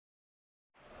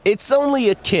It's only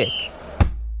a kick,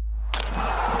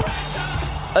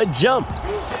 a jump,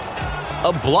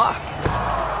 a block.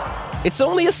 It's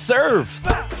only a serve.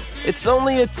 It's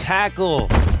only a tackle,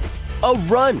 a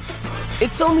run.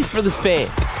 It's only for the fans.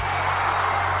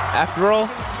 After all,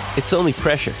 it's only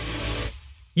pressure.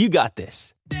 You got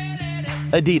this.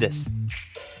 Adidas.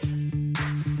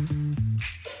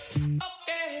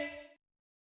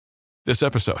 This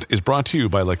episode is brought to you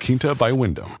by La Quinta by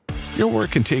Wyndham. Your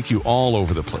work can take you all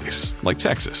over the place, like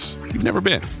Texas. You've never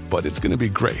been, but it's going to be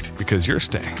great because you're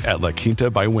staying at La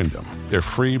Quinta by Wyndham. Their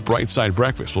free Bright Side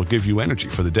breakfast will give you energy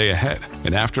for the day ahead.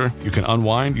 And after, you can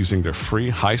unwind using their free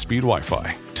high-speed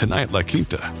Wi-Fi. Tonight, La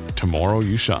Quinta. Tomorrow,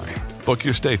 you shine. Book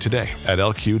your stay today at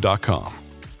LQ.com.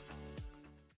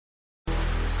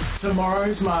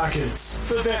 Tomorrow's markets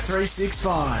for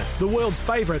Bet365, the world's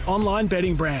favourite online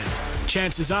betting brand.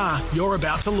 Chances are you're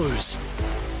about to lose.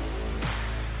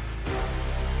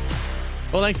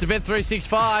 Well, thanks to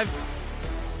Bet365.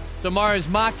 Tomorrow's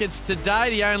markets today,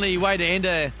 the only way to end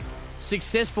a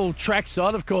successful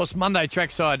trackside, of course, Monday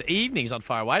trackside evening's not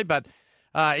far away, but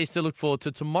is to look forward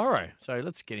to tomorrow. So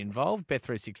let's get involved,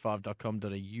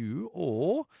 bet365.com.au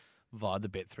or via the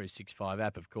Bet365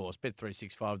 app, of course.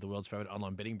 Bet365, the world's favourite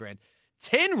online betting brand.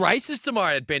 10 races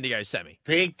tomorrow at Bendigo, Sammy.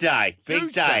 Big day. Big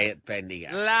Huge day at Bendigo.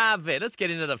 Love it. Let's get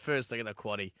into the first look at the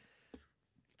quaddie.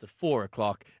 It's at 4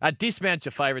 o'clock. Dismount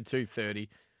your favourite, $2.30.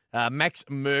 Max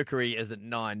Mercury is at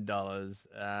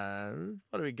 $9.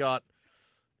 What do we got?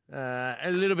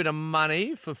 A little bit of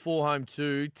money for 4 home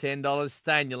 2, $10.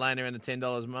 Stay in your lane around the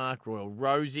 $10 mark. Royal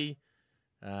Rosie,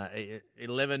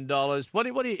 $11.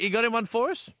 What do you got in one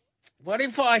for us? What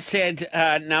if I said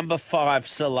number 5,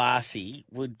 Selassie,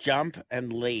 would jump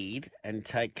and lead and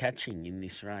take catching in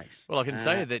this race? Well, I can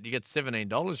tell you that you get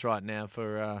 $17 right now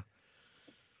for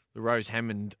the Rose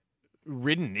Hammond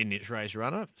ridden in this race,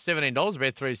 runner. $17, about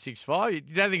 $3.65. You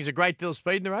don't think it's a great deal of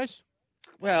speed in the race?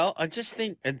 Well, I just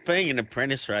think it being an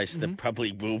apprentice race, there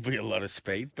probably will be a lot of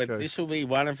speed, but True. this will be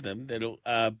one of them that'll,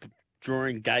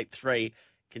 drawing gate 3,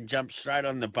 can jump straight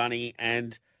on the bunny,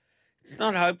 and it's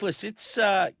not hopeless. It's,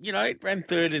 it ran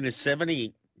third in a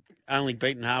 70, only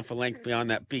beaten half a length behind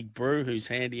that Big Brew, who's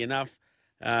handy enough.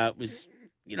 It's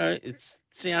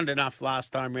sound enough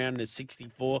last time round in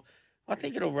 64. I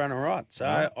think it'll run all right.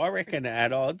 So I reckon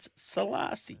at odds,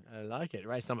 Selassie. I like it.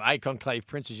 Race number 8, Conclave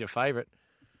Prince is your favourite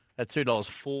at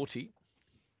 $2.40.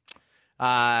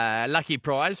 Lucky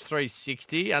Prize,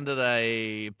 $3.60. Under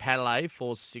the Palais,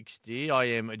 $4.60. I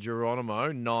am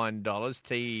Geronimo, $9.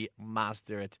 T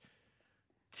Master at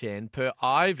 10. Per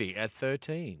Ivy at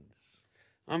 13.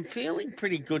 I'm feeling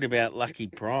pretty good about Lucky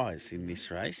Prize in this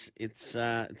race. It's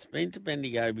been to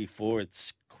Bendigo before.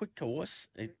 It's quick horse.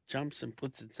 It jumps and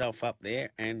puts itself up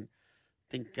there, and I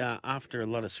think after a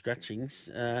lot of scratchings,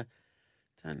 don't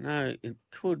know, it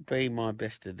could be my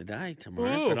best of the day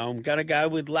tomorrow. But I'm going to go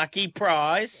with Lucky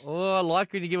Prize. Oh, I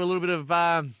like you to give a little bit of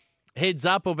heads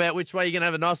up about which way you're going to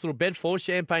have a nice little bet for.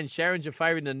 Champagne Sharon's your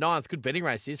favourite in the 9th. Good betting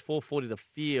race is $4.40 the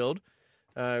field.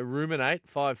 Ruminate,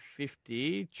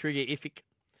 $5.50. Trigger Ific,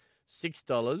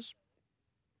 $6.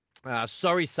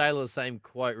 Sorry Sailor, the same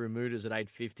quote. Remudas at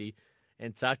 $8.50.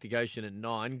 Antarctic Ocean at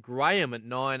 9. Graham at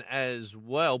 9 as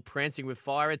well. Prancing with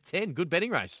Fire at 10. Good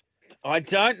betting race. I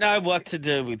don't know what to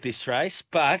do with this race,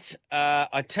 but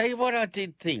I tell you what I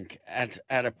did think at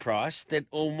a price, that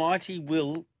Almighty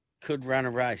Will could run a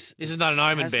race. This is not an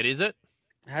omen bet, is it?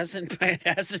 Hasn't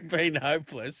been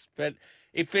hopeless, but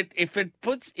if it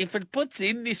puts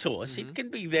in this horse, it can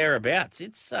be thereabouts.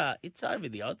 It's over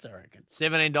the odds, I reckon.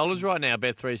 $17 right now,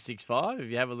 Bet365,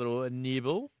 if you have a little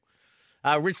nibble.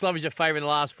 Rich Love is your favourite in the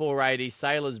last $4.80.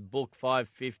 Sailor's Book,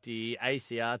 $5.50.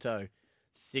 Asiato,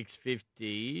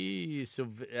 $6.50.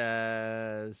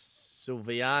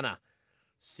 Silviana,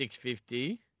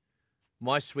 $6.50.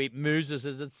 My Sweet Mooses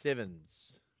is at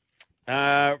 $7s.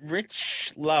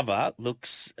 Rich Lover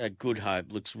looks a good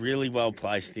hope. Looks really well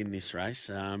placed in this race.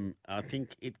 I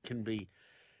think it can be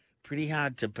pretty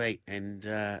hard to beat. And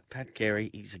Pat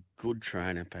Carey, he's a good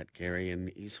trainer, Pat Carey,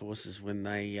 and his horses, when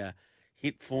they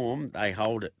hit form, they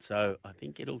hold it. So I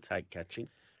think it'll take catching.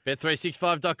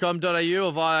 Bet365.com.au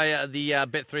or via the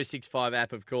Bet365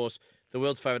 app, of course, the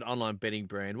world's favourite online betting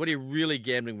brand. What are you really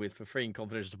gambling with? For free and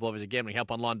confidential support, visit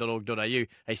gamblinghelponline.org.au.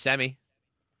 Hey, Sammy.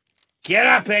 Get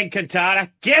up, Encantata.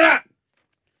 Get up.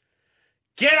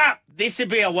 Get up. This would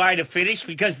be a way to finish,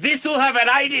 because this will have an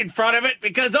 8 in front of it,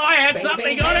 because I had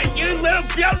something on it, you little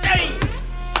beauty.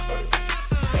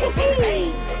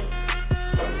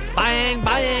 Bang,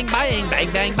 bang, bang,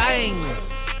 bang, bang, bang.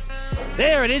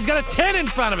 There it is. Got a 10 in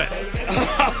front of it.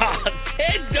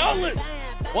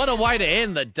 $10. What a way to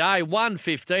end the day.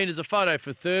 1:15 is a photo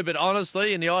for third, but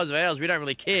honestly, in the eyes of ours, we don't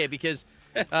really care because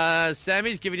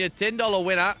Sammy's giving you a $10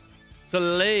 winner to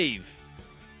leave.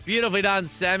 Beautifully done,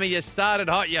 Sammy. You started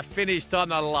hot, you finished hot,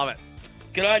 and I love it.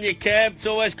 Good on you, Cam. It's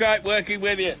always great working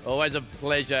with you. Always a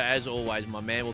pleasure, as always, my man.